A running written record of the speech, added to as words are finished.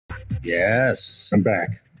Yes. I'm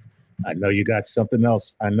back. I know you got something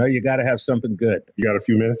else. I know you got to have something good. You got a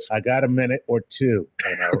few minutes? I got a minute or two.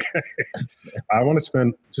 You know? Okay. I want to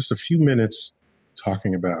spend just a few minutes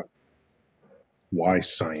talking about why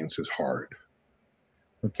science is hard.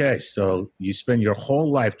 Okay, so you spend your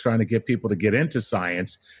whole life trying to get people to get into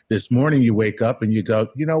science. This morning you wake up and you go,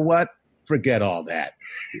 you know what? Forget all that.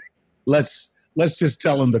 Let's just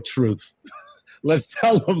tell them the truth. Let's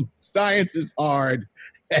tell them science is hard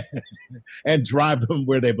and drive them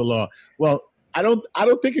where they belong. Well, I don't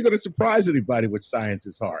think you're going to surprise anybody with science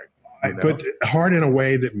is hard. You know? But hard in a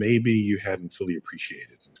way that maybe you hadn't fully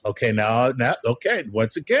appreciated. Okay, now, okay.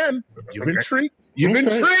 Once again, you've intrigued. You've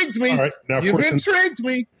intrigued me. All right. Now, you've intrigued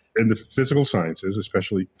me. In the physical sciences,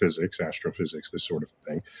 especially physics, astrophysics, this sort of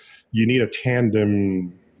thing, you need a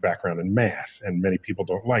tandem background in math, and many people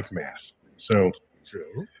don't like math. So,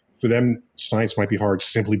 True. For them, science might be hard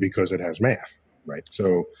simply because it has math, right?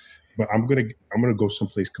 So, but I'm gonna go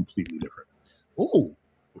someplace completely different. Ooh.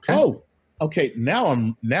 Okay. Oh. Okay. Now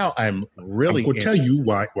I'm really. I'm going to tell you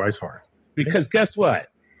why it's hard. Because guess what?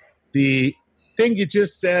 The thing you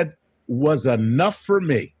just said was enough for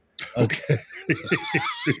me. Okay.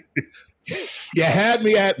 You had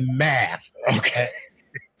me at math. Okay.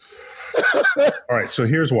 All right. So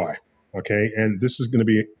here's why. Okay. And this is going to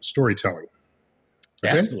be storytelling.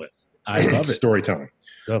 Okay? Excellent. I love it. Storytelling.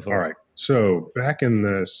 Go for All it. right. So back in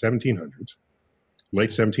the 1700s, late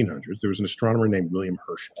 1700s, there was an astronomer named William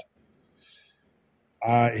Herschel.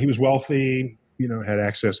 He was wealthy, had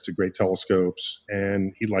access to great telescopes,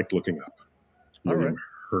 and he liked looking up. All William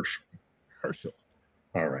right. Herschel.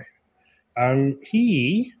 All right.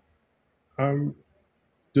 He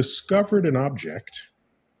discovered an object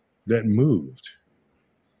that moved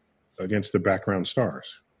against the background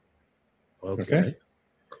stars. Okay.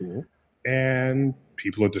 Cool. And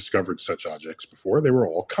people had discovered such objects before. They were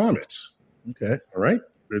all comets. Okay. All right.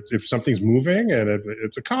 If something's moving and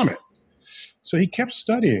it's a comet. So he kept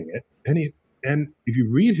studying it, and if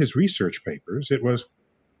you read his research papers, it was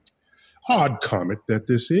odd comet that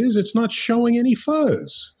this is. It's not showing any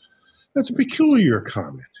fuzz. That's a peculiar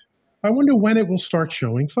comet. I wonder when it will start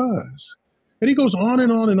showing fuzz. And he goes on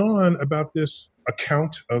and on and on about this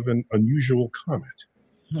account of an unusual comet.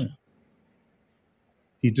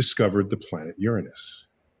 He discovered the planet Uranus.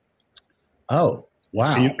 Oh,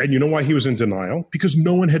 wow. And you know why he was in denial? Because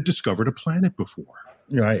no one had discovered a planet before.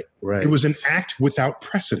 Right. It was an act without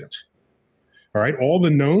precedent. All right. All the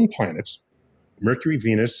known planets, Mercury,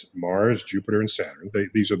 Venus, Mars, Jupiter, and Saturn,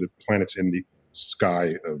 these are the planets in the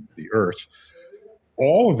sky of the Earth.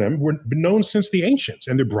 All of them were known since the ancients,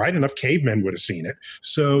 and they're bright enough cavemen would have seen it.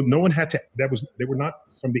 So no one had to, they were not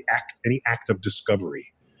from any act of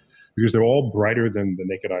discovery, because they're all brighter than the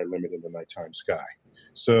naked eye limit in the nighttime sky.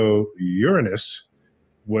 So Uranus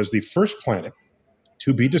was the first planet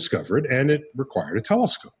to be discovered, and it required a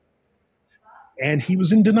telescope. And he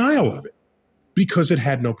was in denial of it because it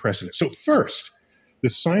had no precedent. So first, the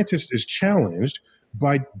scientist is challenged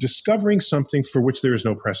by discovering something for which there is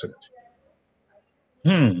no precedent.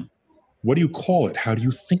 What do you call it? How do you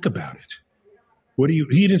think about it?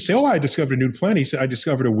 He didn't say, I discovered a new planet. He said, I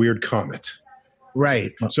discovered a weird comet.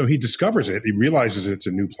 Right. So he discovers it. He realizes it's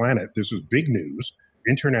a new planet. This was big news,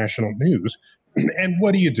 international news. And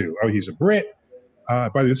what do? Oh, he's a Brit. By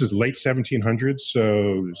the way, this is late 1700s,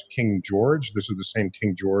 so there's King George. This is the same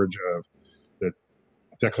King George of the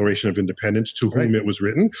Declaration of Independence, to whom it was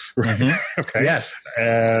written. Right? Mm-hmm. Okay. Yes.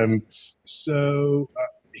 And so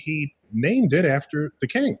he named it after the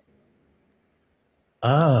king.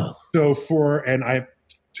 Oh. So I have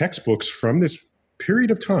textbooks from this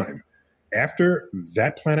period of time after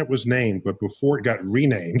that planet was named, but before it got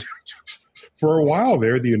renamed. For a while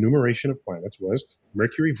there, the enumeration of planets was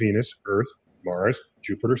Mercury, Venus, Earth, Mars,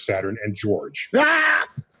 Jupiter, Saturn, and George. Ah!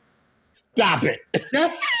 Stop it.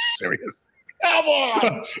 Serious. Come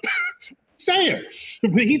on. Say it.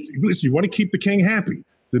 Listen, you want to keep the king happy.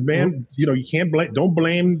 The man, you can't don't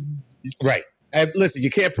blame. Right. And listen, you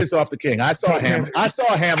can't piss off the king. I saw Hamilton. I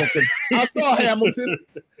saw Hamilton.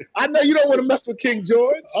 I know you don't want to mess with King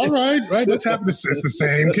George. All right. That's happened. It's the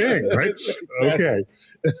same king, right? Exactly. Okay.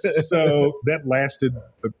 So that lasted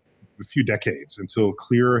a few decades until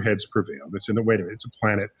clearer heads prevailed. They said, no, wait a minute, it's a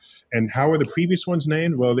planet. And how are the previous ones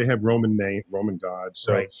named? Well, they have Roman gods.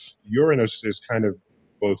 So Uranus is kind of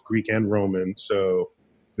both Greek and Roman. So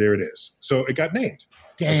there it is. So it got named.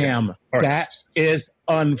 Damn, okay. That is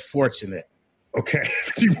unfortunate. Okay,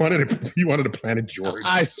 you wanted a planet George.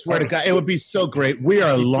 I swear to God, it would be so great. We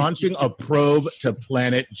are launching a probe to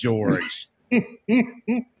planet George. Or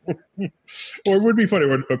it would be funny,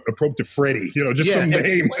 or a probe to Freddy, some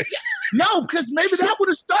name. No, because maybe that would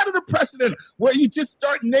have started a precedent where you just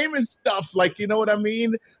start naming stuff like, you know what I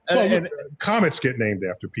mean? Well, look, comets get named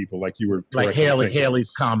after people, like you were like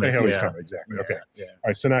Halley's Comet. Halley's Comet, exactly. Yeah, Okay. yeah. All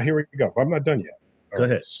right. So now here we go. I'm not done yet. Go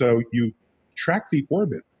ahead. So you track the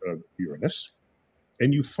orbit of Uranus,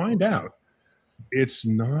 and you find out it's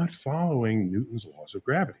not following Newton's laws of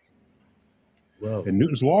gravity. Whoa. And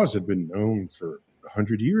Newton's laws have been known for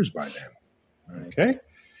 100 years by then. Right. Okay.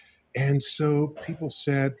 And so people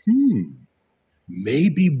said,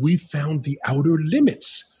 maybe we found the outer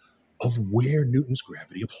limits of where Newton's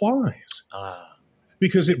gravity applies.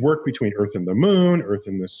 Because it worked between Earth and the moon, Earth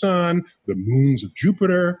and the sun, the moons of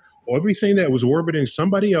Jupiter, everything that was orbiting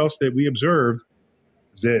somebody else that we observed,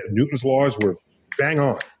 that Newton's laws were bang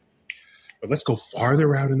on. But let's go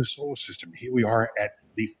farther out in the solar system. Here we are at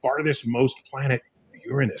the farthest most planet,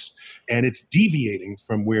 Uranus, and it's deviating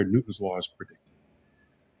from where Newton's laws predict.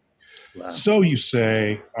 Wow. So you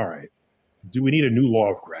say, all right, do we need a new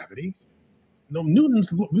law of gravity? No,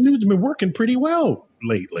 Newton's been working pretty well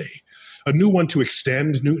lately. A new one to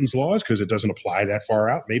extend Newton's laws because it doesn't apply that far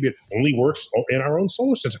out. Maybe it only works in our own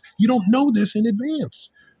solar system. You don't know this in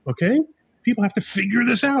advance, okay? People have to figure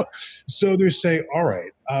this out. So they say, all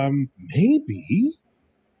right, maybe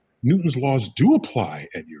Newton's laws do apply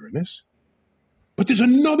at Uranus, but there's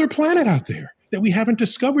another planet out there that we haven't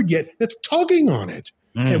discovered yet that's tugging on it.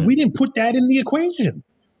 And we didn't put that in the equation.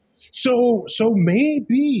 So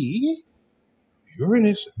maybe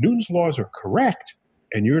Newton's laws are correct,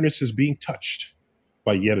 and Uranus is being touched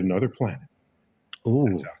by yet another planet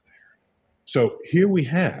that's out there. So here we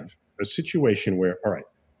have a situation where, all right,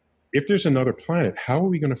 if there's another planet, how are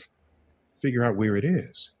we going to figure out where it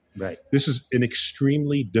is? Right. This is an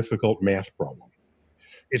extremely difficult math problem.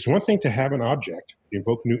 It's one thing to have an object,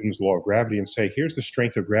 invoke Newton's law of gravity, and say, here's the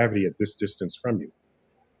strength of gravity at this distance from you.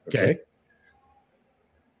 Okay.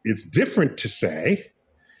 It's different to say,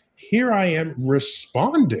 here I am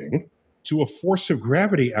responding to a force of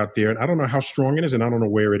gravity out there, and I don't know how strong it is, and I don't know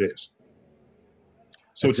where it is.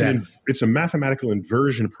 So it's a mathematical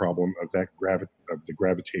inversion problem of of the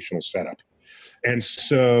gravitational setup. And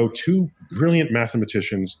so two brilliant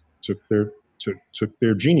mathematicians took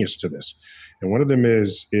their genius to this. And one of them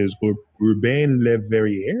is Urbain Le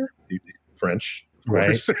Verrier, French,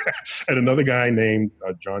 right? And another guy named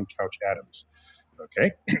John Couch Adams.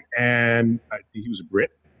 Okay, and he was a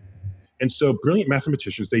Brit. And so brilliant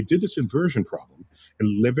mathematicians, they did this inversion problem,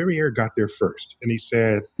 and Le Verrier got there first. And he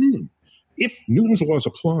said, if Newton's laws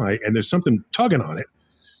apply and there's something tugging on it,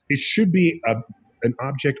 it should be an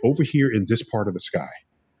object over here in this part of the sky.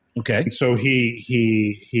 Okay. And so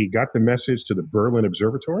he got the message to the Berlin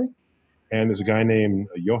Observatory, and there's a guy named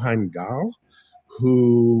Johann Galle,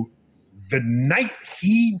 who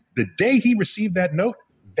the day he received that note,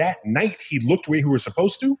 that night he looked where he was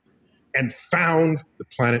supposed to and found the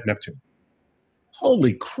planet Neptune.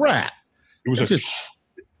 Holy crap. It was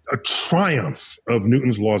a triumph of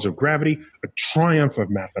Newton's laws of gravity, a triumph of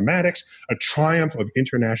mathematics, a triumph of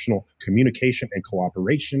international communication and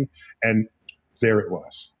cooperation. And there it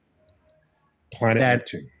was. Planet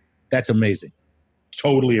Neptune. That's amazing.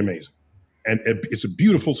 Totally amazing. And it's a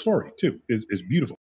beautiful story, too. It's beautiful.